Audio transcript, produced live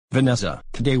Vanessa,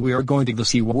 today we are going to the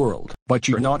Sea World, but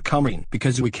you're not coming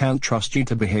because we can't trust you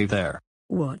to behave there.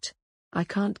 What? I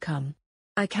can't come.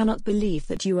 I cannot believe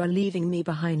that you are leaving me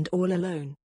behind all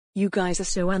alone. You guys are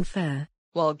so unfair.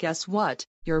 Well, guess what?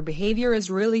 Your behavior is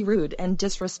really rude and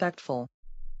disrespectful.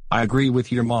 I agree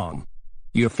with your mom.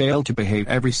 You fail to behave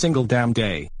every single damn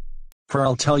day. For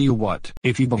I'll tell you what,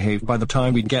 if you behave by the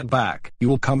time we get back, you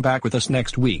will come back with us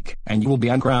next week, and you will be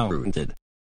ungrounded.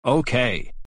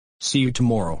 Okay. See you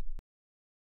tomorrow.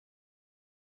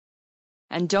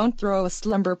 And don't throw a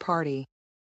slumber party.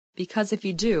 Because if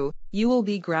you do, you will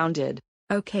be grounded.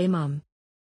 Okay, Mum.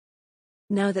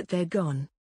 Now that they're gone,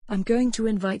 I'm going to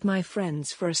invite my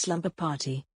friends for a slumber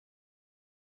party.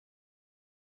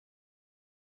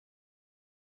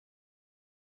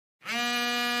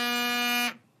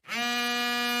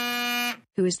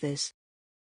 Who is this?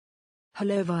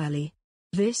 Hello, Viley.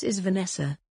 This is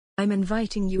Vanessa. I'm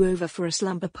inviting you over for a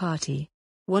slumber party.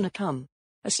 Wanna come?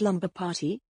 A slumber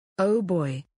party? Oh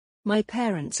boy. My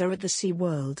parents are at the Sea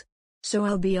World, so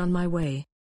I'll be on my way.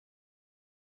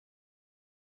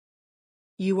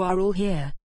 You are all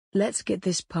here. Let's get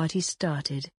this party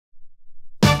started.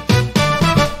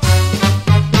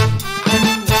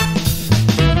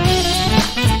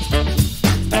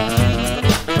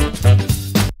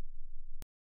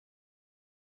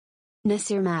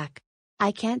 Nasir Mack.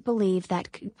 I can't believe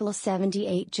that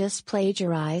Couple78 just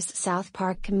plagiarized South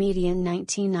Park comedian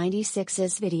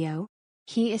 1996's video.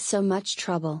 He is so much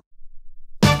trouble.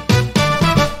 What's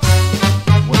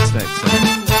that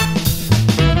sound?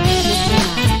 Nasir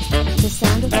Mack. The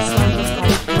sound of the slumber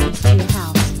party comes to your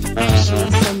house. She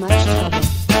is so much trouble.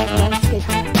 Let's get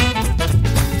her.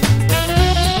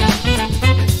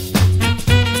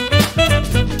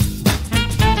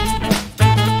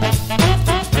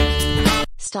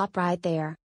 Stop right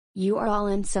there. You are all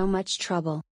in so much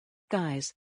trouble.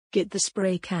 Guys, get the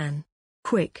spray can.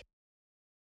 Quick.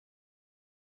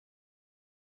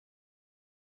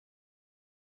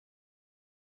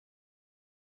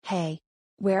 Hey.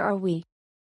 Where are we?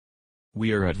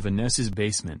 We are at Vanessa's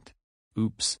basement.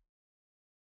 Oops.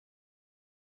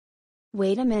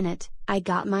 Wait a minute, I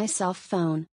got my cell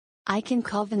phone. I can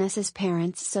call Vanessa's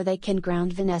parents so they can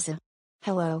ground Vanessa.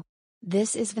 Hello.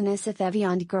 This is Vanessa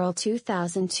Theviand Girl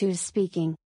 2002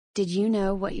 speaking. Did you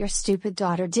know what your stupid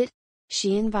daughter did?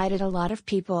 She invited a lot of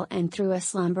people and threw a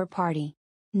slumber party.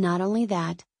 Not only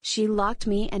that, she locked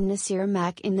me and Nasir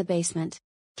Mack in the basement.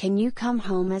 Can you come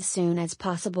home as soon as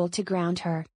possible to ground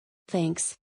her?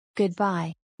 Thanks.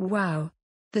 Goodbye. Wow.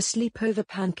 The sleepover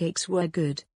pancakes were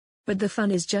good. But the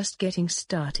fun is just getting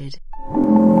started.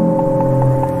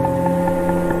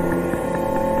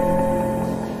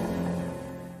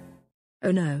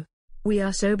 Oh no. We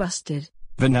are so busted.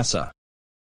 Vanessa.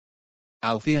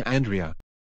 Althea Andrea.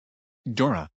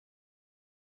 Dora.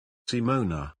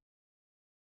 Simona.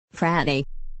 Franny.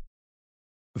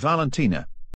 Valentina.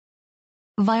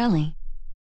 Viley.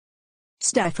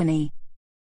 Stephanie.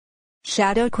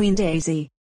 Shadow Queen Daisy.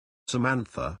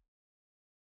 Samantha.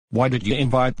 Why did you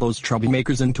invite those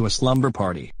troublemakers into a slumber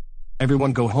party?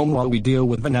 Everyone go home while we deal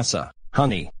with Vanessa.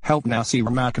 Honey, help Nasir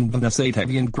Mack and Vanessa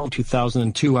Theviand Girl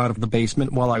 2002 out of the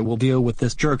basement while I will deal with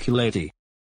this jerky lady.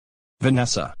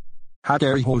 Vanessa. How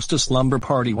dare you host a slumber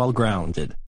party while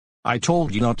grounded? I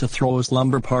told you not to throw a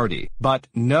slumber party, but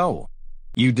no.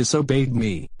 You disobeyed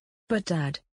me. But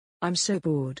Dad, I'm so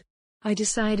bored. I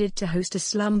decided to host a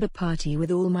slumber party with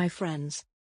all my friends.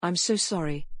 I'm so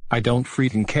sorry. I don't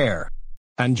freaking care.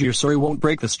 And your sorry won't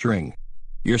break the string.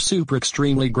 You're super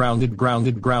extremely grounded for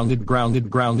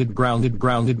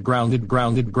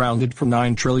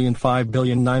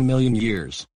 9,005,009,000,000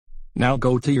 years. Now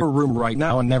go to your room right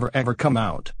now and never ever come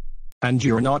out. And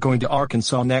you're not going to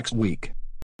Arkansas next week.